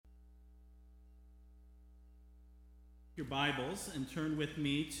Your Bibles and turn with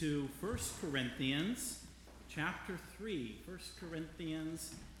me to 1 Corinthians chapter 3. 1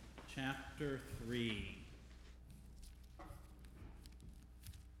 Corinthians chapter 3.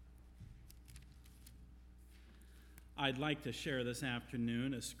 I'd like to share this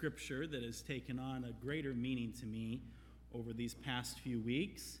afternoon a scripture that has taken on a greater meaning to me over these past few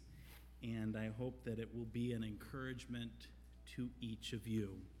weeks, and I hope that it will be an encouragement to each of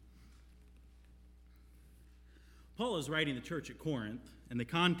you. Paul is writing the church at Corinth, and the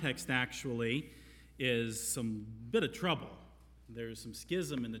context actually is some bit of trouble. There's some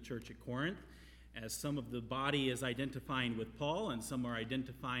schism in the church at Corinth, as some of the body is identifying with Paul, and some are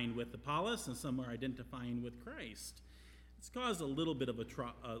identifying with Apollos, and some are identifying with Christ. It's caused a little bit of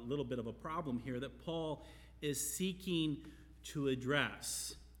a problem here that Paul is seeking to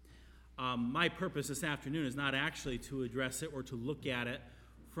address. My purpose this afternoon is not actually to address it or to look at it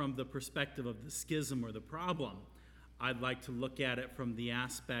from the perspective of the schism or the problem. I'd like to look at it from the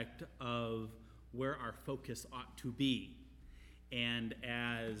aspect of where our focus ought to be. And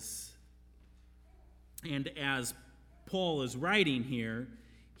as Paul is writing here,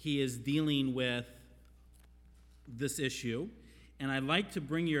 he is dealing with this issue. And I'd like to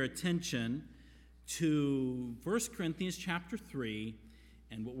bring your attention to 1 Corinthians chapter 3,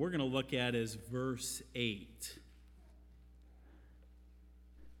 and what we're going to look at is verse 8.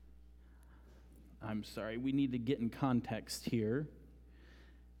 I'm sorry, we need to get in context here.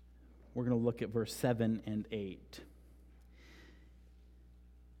 We're going to look at verse 7 and 8.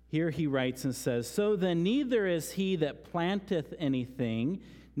 Here he writes and says, "So then neither is he that planteth anything,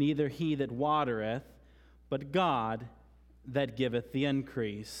 neither he that watereth, but God that giveth the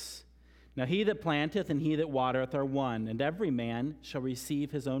increase. Now he that planteth and he that watereth are one, and every man shall receive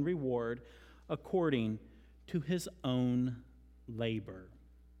his own reward according to his own labor."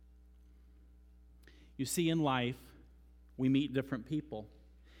 You see, in life, we meet different people.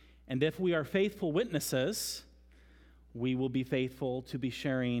 And if we are faithful witnesses, we will be faithful to be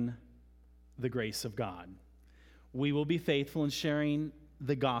sharing the grace of God. We will be faithful in sharing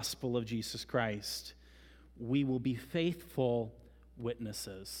the gospel of Jesus Christ. We will be faithful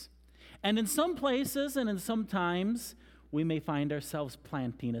witnesses. And in some places and in some times, we may find ourselves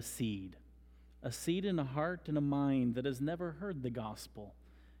planting a seed in a heart and a mind that has never heard the gospel,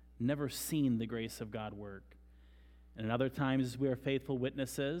 never seen the grace of God work. And in other times, as we are faithful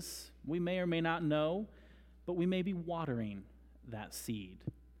witnesses, we may or may not know, but we may be watering that seed.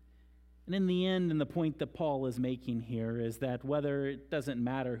 And in the end, and the point that Paul is making here is that whether it doesn't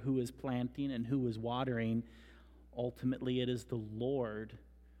matter who is planting and who is watering, ultimately it is the Lord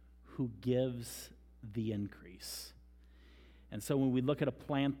who gives the increase. And so when we look at a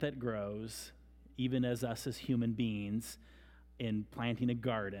plant that grows, even as us as human beings, in planting a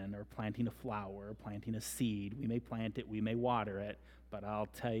garden or planting a flower or planting a seed, we may plant it, we may water it, but I'll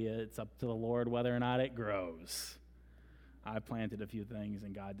tell you, it's up to the Lord whether or not it grows. I planted a few things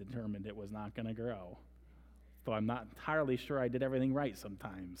and God determined it was not going to grow. So I'm not entirely sure I did everything right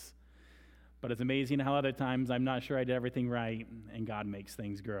sometimes. But it's amazing how other times I'm not sure I did everything right and God makes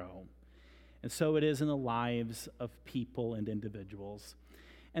things grow. And so it is in the lives of people and individuals.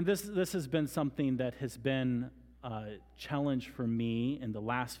 And this has been something that has been a challenge for me in the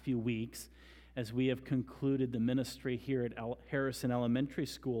last few weeks as we have concluded the ministry here at Harrison Elementary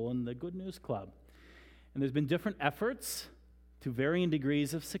School and the Good News Club. And there's been different efforts to varying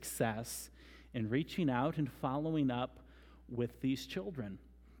degrees of success in reaching out and following up with these children.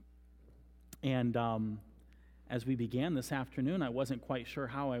 And as we began this afternoon, I wasn't quite sure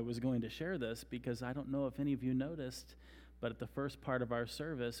how I was going to share this because I don't know if any of you noticed, but at the first part of our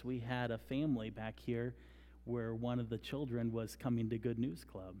service, we had a family back here where one of the children was coming to Good News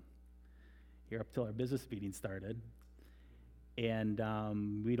Club here up till our business meeting started.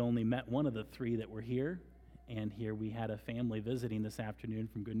 And we'd only met one of the three that were here, and here we had a family visiting this afternoon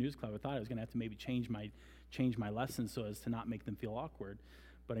from Good News Club. I thought I was going to have to maybe change my lesson so as to not make them feel awkward.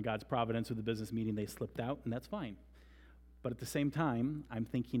 But in God's providence with the business meeting, they slipped out, and that's fine. But at the same time, I'm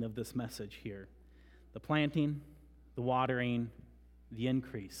thinking of this message here. The planting, the watering, the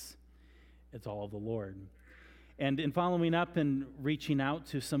increase. It's all of the Lord. And in following up and reaching out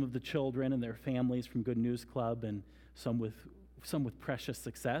to some of the children and their families from Good News Club, and some with precious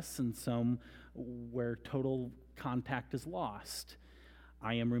success and some where total contact is lost,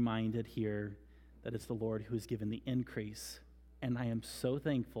 I am reminded here that it's the Lord who has given the increase. And I am so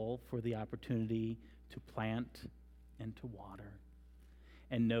thankful for the opportunity to plant and to water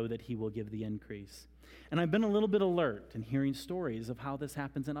and know that he will give the increase. And I've been a little bit alert in hearing stories of how this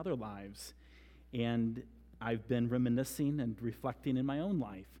happens in other lives. And I've been reminiscing and reflecting in my own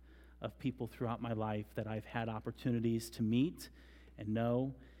life of people throughout my life that I've had opportunities to meet and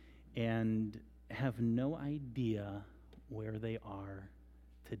know and have no idea where they are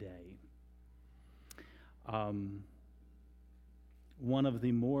today. One of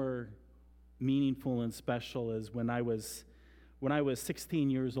the more meaningful and special is when I was 16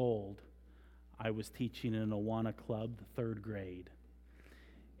 years old, I was teaching in an Awana club, the third grade.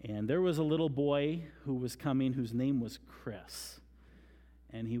 And there was a little boy who was coming whose name was Chris.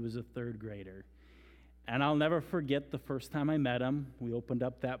 And he was a third grader. And I'll never forget the first time I met him. We opened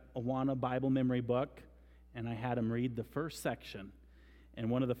up that Awana Bible memory book, and I had him read the first section. And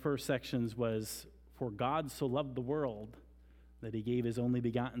one of the first sections was, "For God so loved the world that he gave his only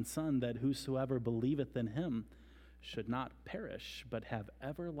begotten Son, that whosoever believeth in him should not perish, but have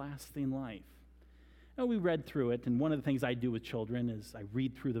everlasting life." And we read through it, and one of the things I do with children is I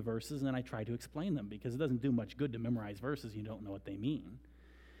read through the verses and then I try to explain them, because it doesn't do much good to memorize verses you don't know what they mean.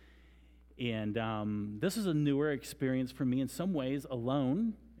 And this is a newer experience for me in some ways,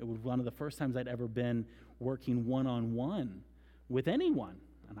 alone. It was one of the first times I'd ever been working one-on-one with anyone,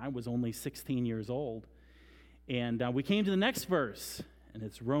 and I was only 16 years old. And we came to the next verse, and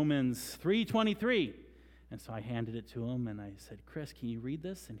it's Romans 3:23. And so I handed it to him, and I said, "Chris, can you read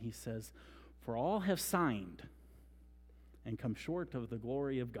this?" And he says, "For all have signed and come short of the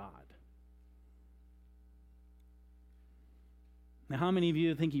glory of God." Now, how many of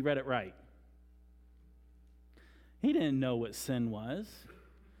you think he read it right? He didn't know what sin was.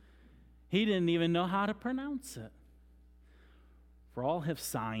 He didn't even know how to pronounce it. For all have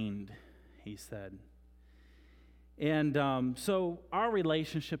signed, he said. And so our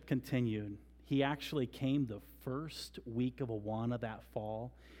relationship continued. He actually came the first week of Awana that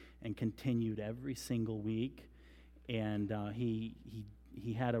fall and continued every single week. And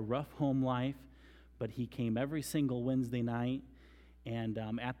he had a rough home life, but he came every single Wednesday night. And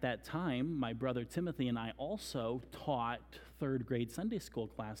at that time, my brother Timothy and I also taught third grade Sunday school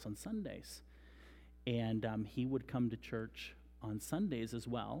class on Sundays. And he would come to church on Sundays as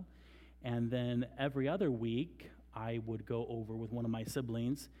well. And then every other week, I would go over with one of my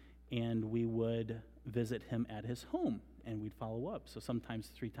siblings, and we would visit him at his home, and we'd follow up. So sometimes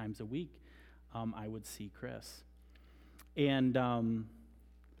 3 times a week, I would see Chris. And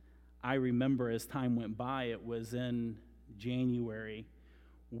I remember as time went by, it was in January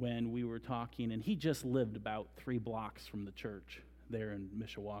when we were talking, and he just lived about 3 blocks from the church there in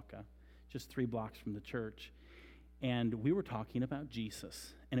Mishawaka, just 3 blocks from the church. And we were talking about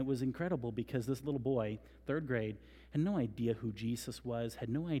Jesus. And it was incredible because this little boy, third grade, had no idea who Jesus was, had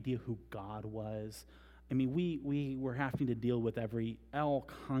no idea who God was. I mean, we were having to deal with all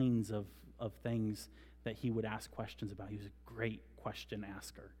kinds of things that he would ask questions about. He was a great question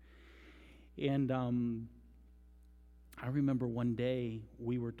asker. And I remember one day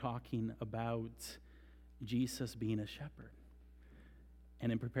we were talking about Jesus being a shepherd.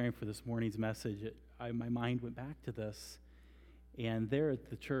 And in preparing for this morning's message, my mind went back to this. And there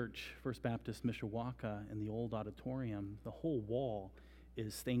at the church, First Baptist Mishawaka, in the old auditorium, the whole wall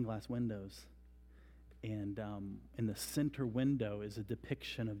is stained glass windows. And in the center window is a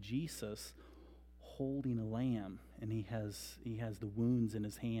depiction of Jesus holding a lamb. And he has the wounds in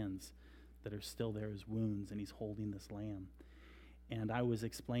his hands that are still there as wounds, and he's holding this lamb. And I was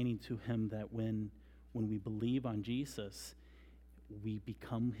explaining to him that when we believe on Jesus, we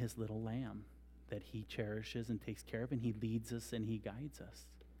become his little lamb that he cherishes and takes care of, and he leads us and he guides us.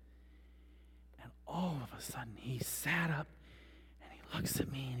 And all of a sudden, he sat up and he looks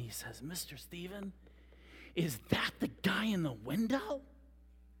at me and he says, "Mr. Stephen, is that the guy in the window?"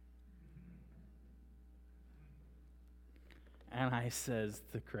 And I says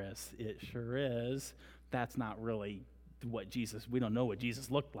to Chris, "It sure is. That's not really we don't know what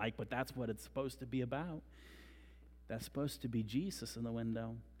Jesus looked like, but that's what it's supposed to be about. That's supposed to be Jesus in the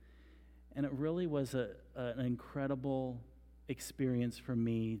window." And it really was an incredible experience for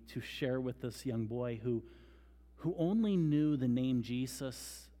me to share with this young boy who only knew the name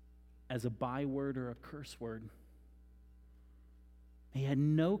Jesus as a byword or a curse word. He had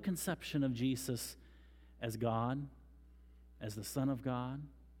no conception of Jesus as God, as the Son of God,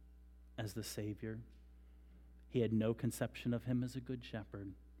 as the Savior. He had no conception of him as a good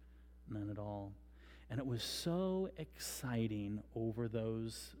shepherd, none at all. And it was so exciting over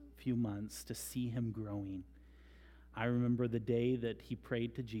those few months to see him growing. I remember the day that he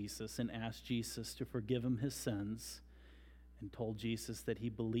prayed to Jesus and asked Jesus to forgive him his sins and told Jesus that he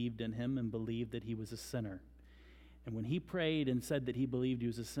believed in him and believed that he was a sinner. And when he prayed and said that he believed he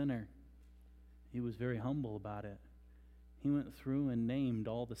was a sinner, he was very humble about it. He went through and named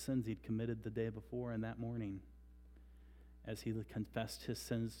all the sins he'd committed the day before and that morning. as he confessed his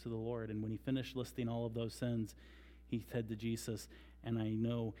sins to the Lord. And when he finished listing all of those sins, he said to Jesus, and I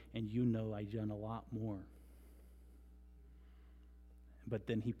know, and you know, I've done a lot more. But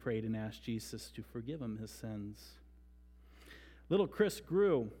then he prayed and asked Jesus to forgive him his sins. Little Chris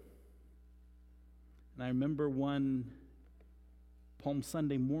grew. And I remember one Palm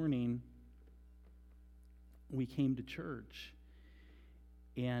Sunday morning, we came to church.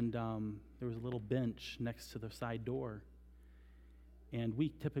 And there was a little bench next to the side door. And we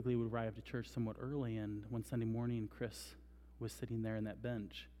typically would arrive to church somewhat early. And one Sunday morning, Chris was sitting there in that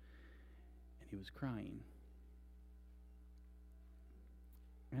bench. And he was crying.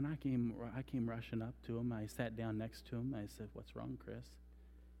 And I came rushing up to him. I sat down next to him. I said, "What's wrong, Chris?"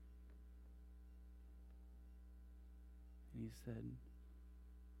 And he said,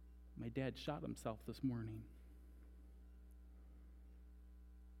 "My dad shot himself this morning."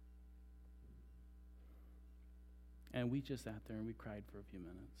 And we just sat there and we cried for a few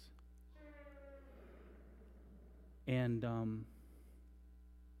minutes. And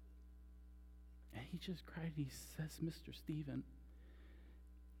he just cried. He says, "Mr. Stephen,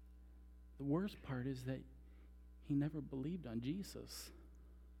 the worst part is that he never believed on Jesus."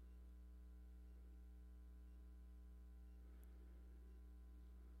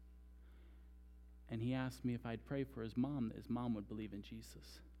 And he asked me if I'd pray for his mom, that his mom would believe in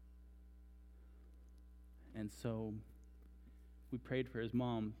Jesus. And so we prayed for his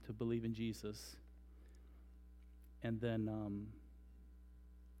mom to believe in Jesus. And then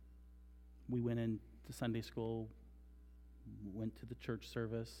we went into Sunday school, went to the church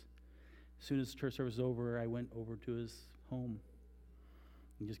service. As soon as the church service was over, I went over to his home.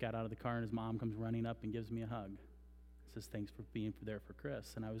 He just got out of the car, and his mom comes running up and gives me a hug. Says, "Thanks for being there for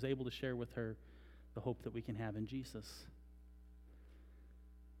Chris." And I was able to share with her the hope that we can have in Jesus.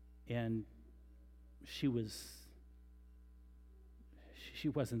 And she was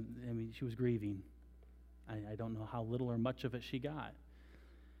grieving. I don't know how little or much of it she got.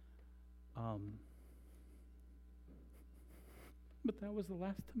 But that was the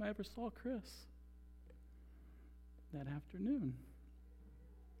last time I ever saw Chris. That afternoon,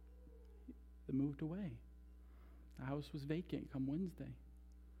 they moved away. The house was vacant come Wednesday.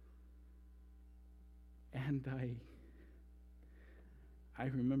 And I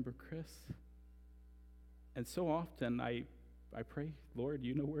remember Chris. And so often I pray, "Lord,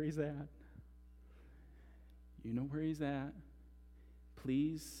 you know where he's at. You know where he's at.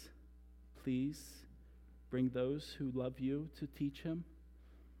 Please, please bring those who love you to teach him,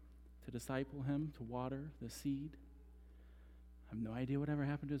 to disciple him, to water the seed." I have no idea whatever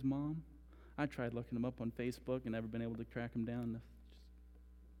happened to his mom. I tried looking him up on Facebook and never been able to track him down.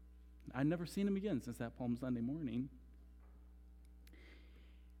 I'd never seen him again since that Palm Sunday morning.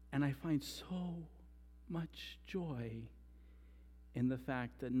 And I find so much joy in the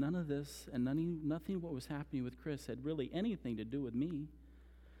fact that none of this and nothing what was happening with Chris had really anything to do with me.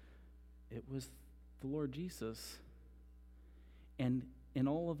 It was the Lord Jesus. And in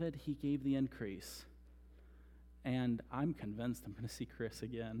all of it, he gave the increase. And I'm convinced I'm going to see Chris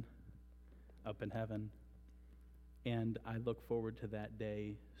again up in heaven. And I look forward to that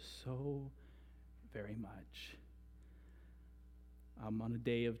day so very much. On a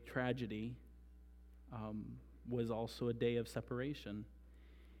day of tragedy was also a day of separation.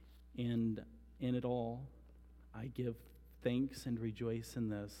 And in it all, I give thanks and rejoice in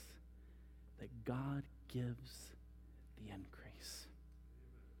this, that God gives the increase.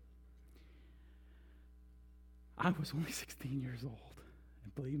 I was only 16 years old,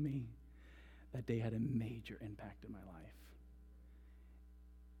 and believe me, that day had a major impact in my life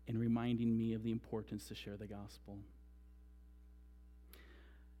in reminding me of the importance to share the gospel.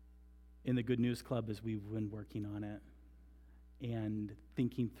 In the Good News Club, as we've been working on it and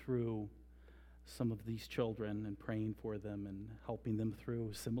thinking through some of these children and praying for them and helping them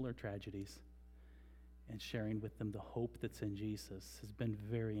through similar tragedies and sharing with them the hope that's in Jesus has been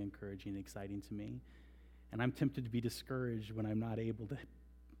very encouraging and exciting to me. And I'm tempted to be discouraged when I'm not able to,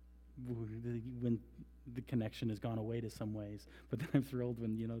 when the connection has gone away to some ways. But then I'm thrilled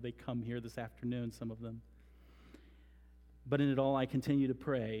when, they come here this afternoon, some of them. But in it all, I continue to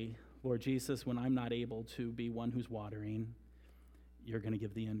pray, Lord Jesus, when I'm not able to be one who's watering, you're going to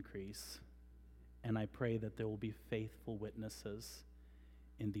give the increase. And I pray that there will be faithful witnesses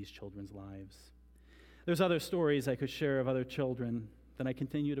in these children's lives. There's other stories I could share of other children that I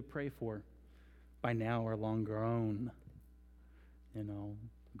continue to pray for. By now are long grown,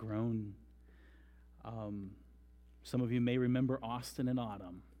 grown. Some of you may remember Austin and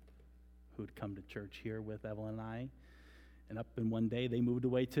Autumn, who'd come to church here with Evelyn and I. And up in one day, they moved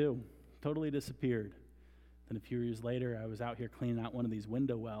away too, totally disappeared. Then a few years later, I was out here cleaning out one of these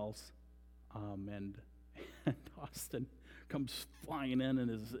window wells, and Austin comes flying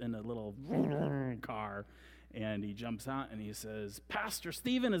in a little car, and he jumps out and he says, "Pastor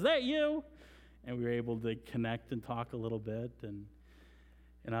Stephen, is that you?" And we were able to connect and talk a little bit, and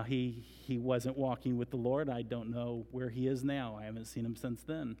he wasn't walking with the Lord. I don't know where he is now. I haven't seen him since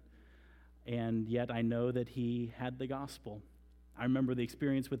then. And yet I know that he had the gospel. I remember the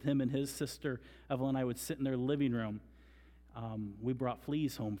experience with him and his sister, Evelyn. I would sit in their living room. We brought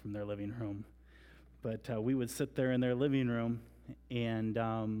fleas home from their living room. But we would sit there in their living room, and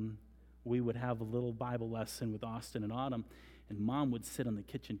we would have a little Bible lesson with Austin and Autumn, and Mom would sit on the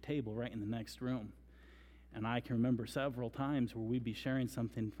kitchen table right in the next room. And I can remember several times where we'd be sharing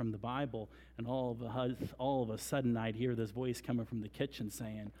something from the Bible, and all of a sudden I'd hear this voice coming from the kitchen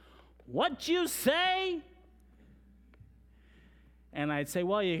saying, "What you say?" And I'd say,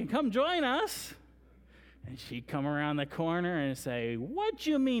 "Well, you can come join us." And she'd come around the corner and say, "What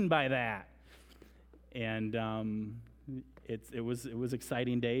you mean by that?" And it was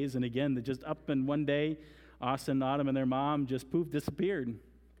exciting days. And again, just up and one day, Austin, Autumn, and their mom just poof disappeared.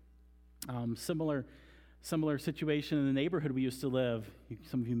 Similar situation in the neighborhood we used to live.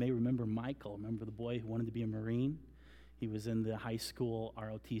 Some of you may remember Michael. Remember the boy who wanted to be a Marine? He was in the high school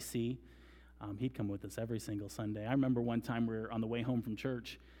ROTC. He'd come with us every single Sunday. I remember one time we were on the way home from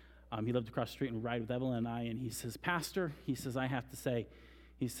church. He lived across the street, and we ride with Evelyn and I, and he says, "Pastor," he says, "I have to say,"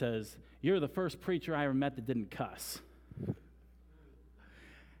 he says, "you're the first preacher I ever met that didn't cuss."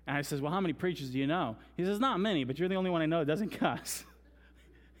 And I says, "Well, how many preachers do you know?" He says, "Not many, but you're the only one I know that doesn't cuss."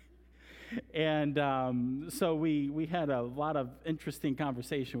 And so we had a lot of interesting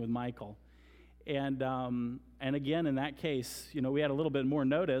conversation with Michael. And again, in that case, we had a little bit more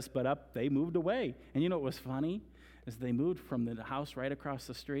notice, but they moved away. And what was funny is they moved from the house right across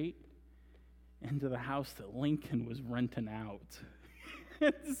the street into the house that Lincoln was renting out.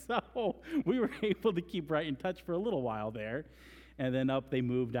 And so we were able to keep right in touch for a little while there. And then they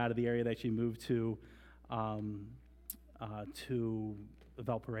moved out of the area. They actually moved to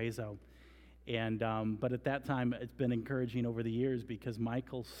Valparaiso. And but at that time, it's been encouraging over the years because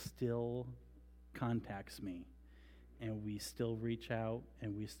Michael still contacts me, and we still reach out,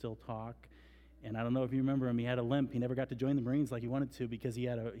 and we still talk. And I don't know if you remember him. He had a limp. He never got to join the Marines like he wanted to because he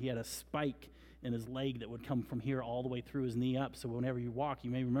had a spike in his leg that would come from here all the way through his knee up. So whenever you walk,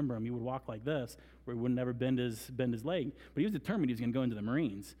 you may remember him, he would walk like this, where he would never bend his leg. But he was determined he was going to go into the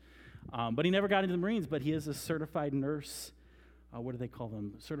Marines. But he never got into the Marines, but he is a certified nurse. What do they call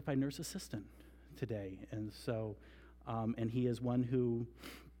them? Certified nurse assistant today. And so, and he is one who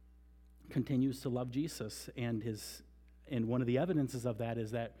continues to love Jesus. And one of the evidences of that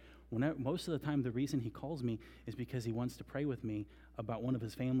is that most of the time, the reason he calls me is because he wants to pray with me about one of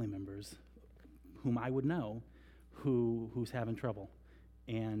his family members whom I would know who's having trouble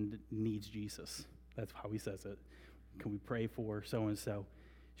and needs Jesus. That's how he says it. Can we pray for so-and-so?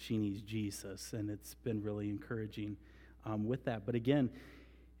 She needs Jesus. And it's been really encouraging with that. But again,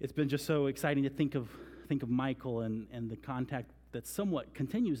 it's been just so exciting to think of Michael and the contact that somewhat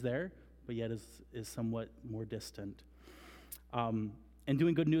continues there, but yet is somewhat more distant. And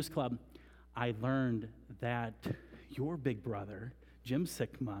doing Good News Club, I learned that your big brother, Jim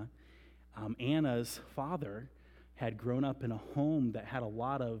Sikma, Anna's father, had grown up in a home that had a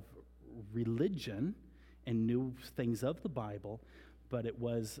lot of religion and knew things of the Bible, but it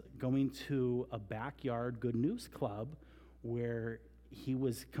was going to a backyard Good News Club where he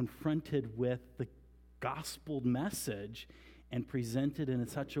was confronted with the gospel message and presented in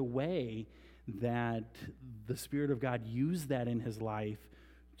such a way that the Spirit of God used that in his life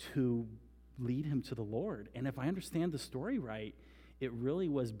to lead him to the Lord. And if I understand the story right, it really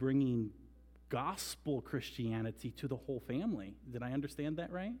was bringing gospel Christianity to the whole family. Did I understand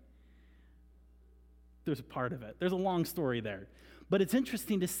that right? There's a part of it. There's a long story there. But it's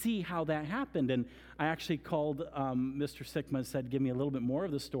interesting to see how that happened. And I actually called Mr. Sikma and said, "Give me a little bit more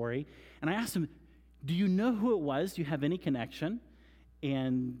of the story." And I asked him, "Do you know who it was? Do you have any connection?"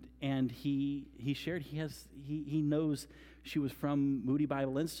 And he shared he knows she was from Moody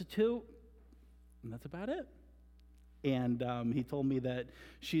Bible Institute, and that's about it. And he told me that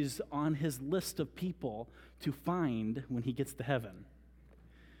she's on his list of people to find when he gets to heaven.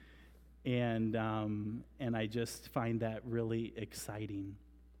 And I just find that really exciting.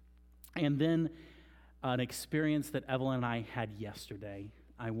 And then an experience that Evelyn and I had yesterday,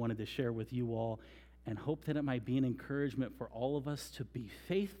 I wanted to share with you all and hope that it might be an encouragement for all of us to be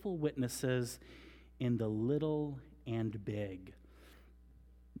faithful witnesses in the little and big.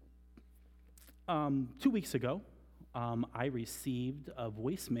 2 weeks ago, I received a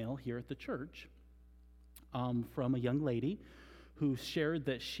voicemail here at the church from a young lady who shared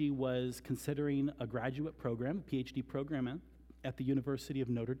that she was considering a graduate program, a PhD program at the University of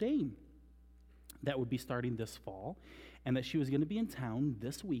Notre Dame that would be starting this fall, and that she was going to be in town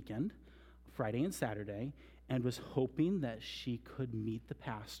this weekend, Friday and Saturday, and was hoping that she could meet the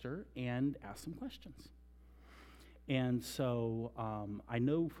pastor and ask some questions. And so I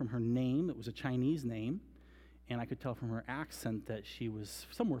know from her name, it was a Chinese name, and I could tell from her accent that she was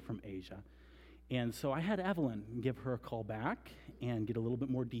somewhere from Asia. And so I had Evelyn give her a call back and get a little bit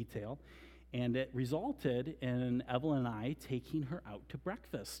more detail, and it resulted in Evelyn and I taking her out to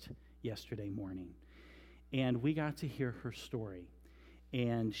breakfast yesterday morning. And we got to hear her story.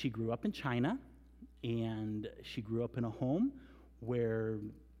 And she grew up in China, and she grew up in a home where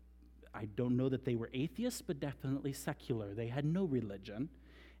I don't know that they were atheists, but definitely secular. They had no religion,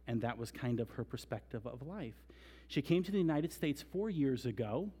 and that was kind of her perspective of life. She came to the United States 4 years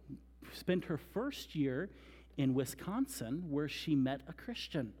ago, spent her first year in Wisconsin, where she met a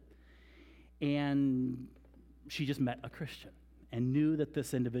Christian. And she just met a Christian and knew that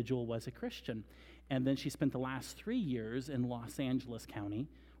this individual was a Christian. And then she spent the last 3 years in Los Angeles County,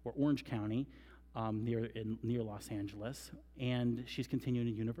 or Orange County, near Los Angeles, and she's continuing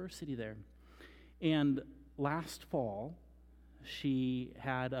a university there. And last fall, she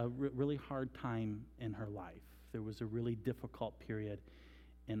had a really hard time in her life. There was a really difficult period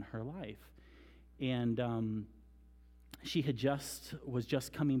in her life. And she was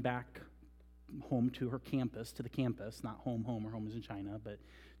just coming back home to her campus, to the campus, not home, her home is in China, but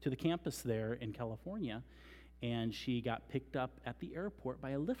to the campus there in California, and she got picked up at the airport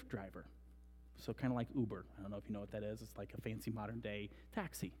by a Lyft driver. So kind of like Uber. I don't know if you know what that is. It's like a fancy modern day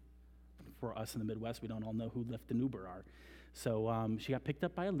taxi. For us in the Midwest, we don't all know who Lyft and Uber are. So she got picked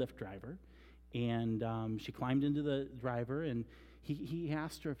up by a Lyft driver, and she climbed into the driver, and he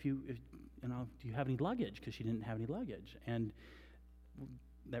asked her do you have any luggage? Because she didn't have any luggage. And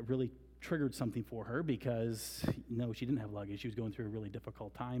that really triggered something for her, because no, she didn't have luggage. She was going through a really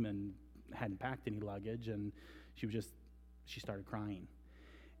difficult time and hadn't packed any luggage, and she started crying.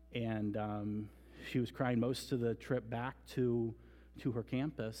 And she was crying most of the trip back to her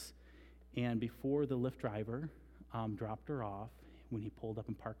campus. And before the Lyft driver dropped her off, when he pulled up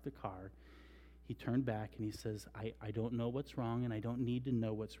and parked the car, he turned back and he says, I don't know what's wrong, and I don't need to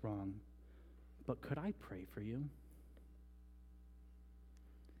know what's wrong, but could I pray for you?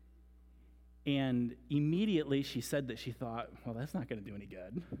 And immediately she said that she thought, well, that's not going to do any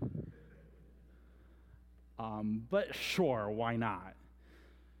good. But sure, why not?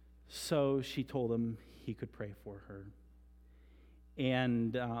 So she told him he could pray for her.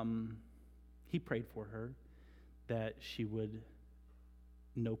 And he prayed for her that she would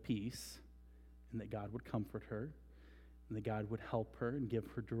know peace, and that God would comfort her, and that God would help her and give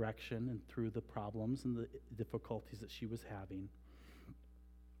her direction and through the problems and the difficulties that she was having.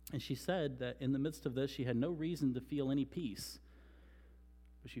 And she said that in the midst of this, she had no reason to feel any peace,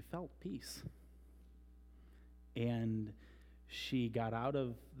 but she felt peace. And she got out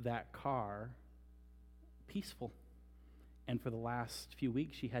of that car peaceful. And for the last few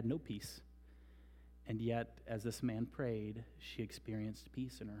weeks, she had no peace. And yet, as this man prayed, she experienced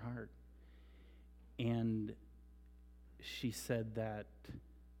peace in her heart. And she said that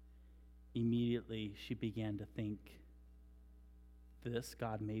immediately she began to think, this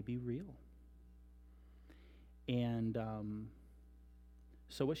God may be real. And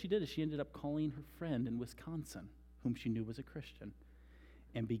so what she did is she ended up calling her friend in Wisconsin, whom she knew was a Christian,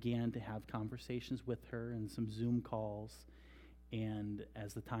 and began to have conversations with her and some Zoom calls. And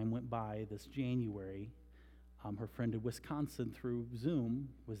as the time went by this January, her friend in Wisconsin, through Zoom,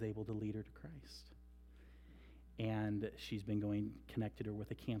 was able to lead her to Christ. And she's been connected her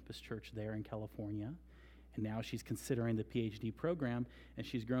with a campus church there in California. And now she's considering the PhD program, and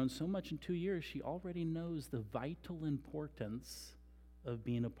she's grown so much in 2 years, she already knows the vital importance of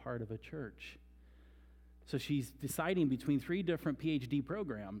being a part of a church. So she's deciding between 3 different PhD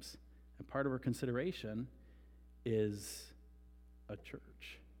programs, and part of her consideration is a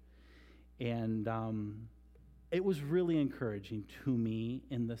church. And it was really encouraging to me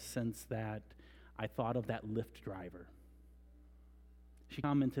in the sense that I thought of that Lyft driver. She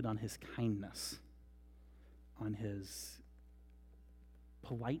commented on his kindness, on his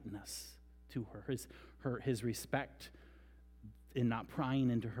politeness to her, his respect in not prying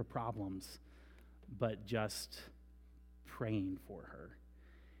into her problems, but just praying for her.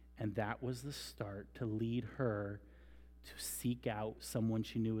 And that was the start to lead her to seek out someone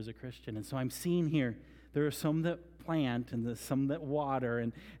she knew was a Christian. And so I'm seeing here, there are some that plant and there's some that water,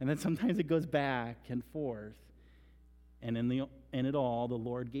 and then sometimes it goes back and forth. And in it all, the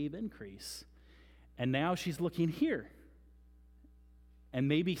Lord gave increase. And now she's looking here, and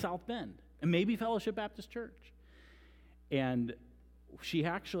maybe South Bend, and maybe Fellowship Baptist Church. And she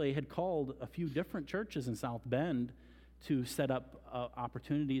actually had called a few different churches in South Bend to set up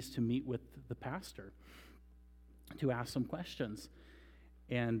opportunities to meet with the pastor, to ask some questions.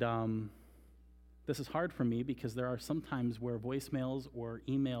 And this is hard for me because there are some times where voicemails or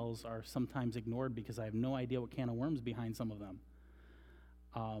emails are sometimes ignored because I have no idea what can of worms behind some of them.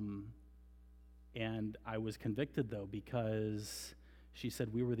 And I was convicted, though, because she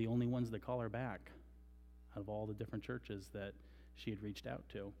said we were the only ones that call her back out of all the different churches that she had reached out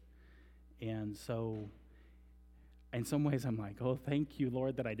to. And so, in some ways, I'm like, oh, thank you,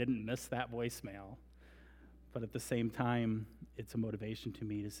 Lord, that I didn't miss that voicemail. But at the same time, it's a motivation to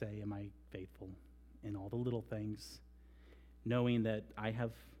me to say, am I faithful in all the little things, knowing that I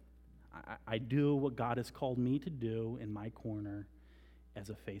do what God has called me to do in my corner as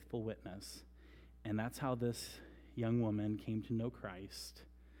a faithful witness. And that's how this young woman came to know Christ,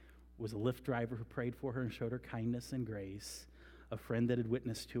 was a Lyft driver who prayed for her and showed her kindness and grace, a friend that had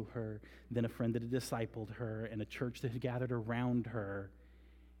witnessed to her, then a friend that had discipled her, and a church that had gathered around her.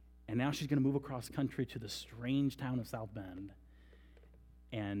 And now she's going to move across country to the strange town of South Bend.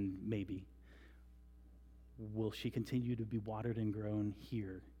 And maybe, will she continue to be watered and grown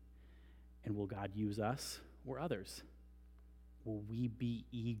here? And will God use us or others? Will we be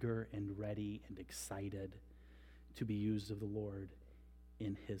eager and ready and excited to be used of the Lord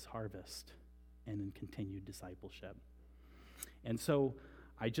in his harvest and in continued discipleship? And so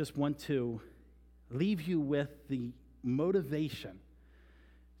I just want to leave you with the motivation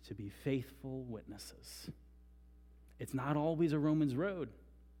to be faithful witnesses. It's not always a Romans road.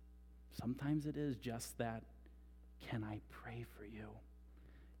 Sometimes it is just that, can I pray for you?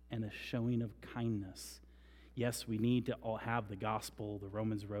 And a showing of kindness. Yes, we need to all have the gospel, the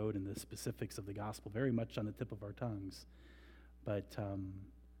Romans road, and the specifics of the gospel very much on the tip of our tongues. But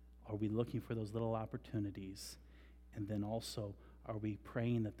are we looking for those little opportunities? And then also, are we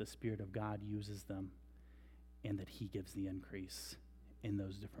praying that the Spirit of God uses them and that he gives the increase in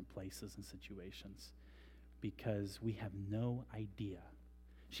those different places and situations? Because we have no idea.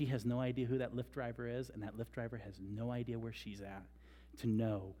 She has no idea who that Lyft driver is, and that Lyft driver has no idea where she's at, to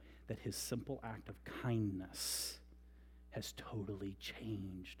know that his simple act of kindness has totally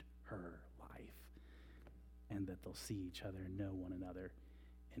changed her life, and that they'll see each other and know one another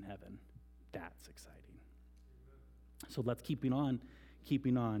in heaven. That's exciting. So let's keeping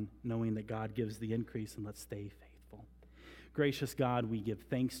on, knowing that God gives the increase, and let's stay faithful. Gracious God, we give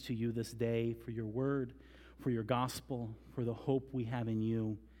thanks to you this day for your word, for your gospel, for the hope we have in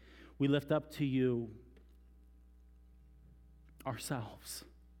you. We lift up to you ourselves,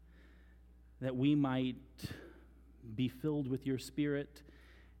 that we might be filled with your Spirit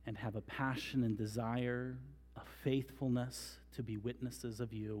and have a passion and desire, a faithfulness to be witnesses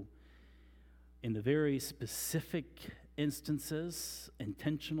of you in the very specific instances,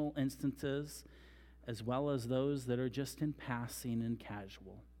 intentional instances, as well as those that are just in passing and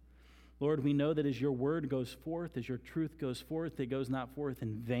casual. Lord, we know that as your word goes forth, as your truth goes forth, it goes not forth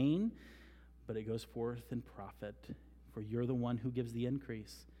in vain, but it goes forth in profit, for you're the one who gives the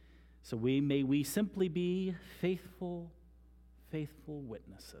increase. So may we simply be faithful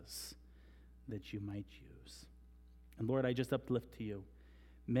witnesses that you might use. And Lord, I just uplift to you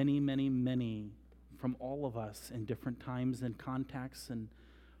many, many, many from all of us in different times and contacts and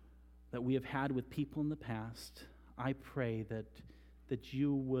that we have had with people in the past. I pray that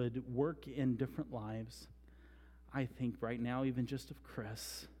you would work in different lives. I think right now even just of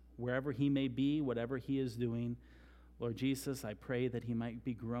Chris, wherever he may be, whatever he is doing. Lord Jesus, I pray that he might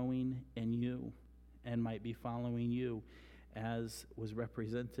be growing in you and might be following you as was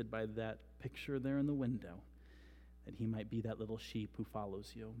represented by that picture there in the window, that he might be that little sheep who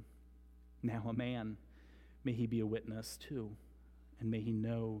follows you. Now a man, may he be a witness too, and may he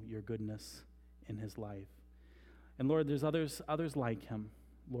know your goodness in his life. And Lord, there's others like him.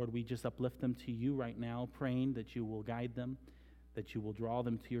 Lord, we just uplift them to you right now, praying that you will guide them, that you will draw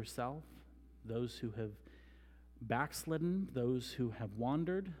them to yourself, those who have backslidden, those who have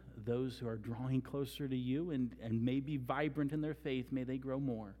wandered, those who are drawing closer to you and may be vibrant in their faith, may they grow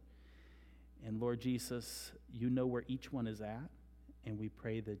more. And Lord Jesus, you know where each one is at, and we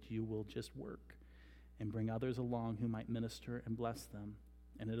pray that you will just work and bring others along who might minister and bless them.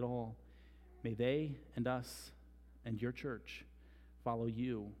 And it all, may they and us and your church follow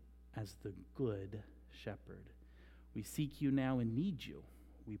you as the good shepherd. We seek you now and need you.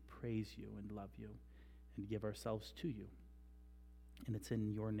 We praise you and love you and give ourselves to you. And it's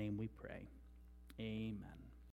in your name we pray. Amen.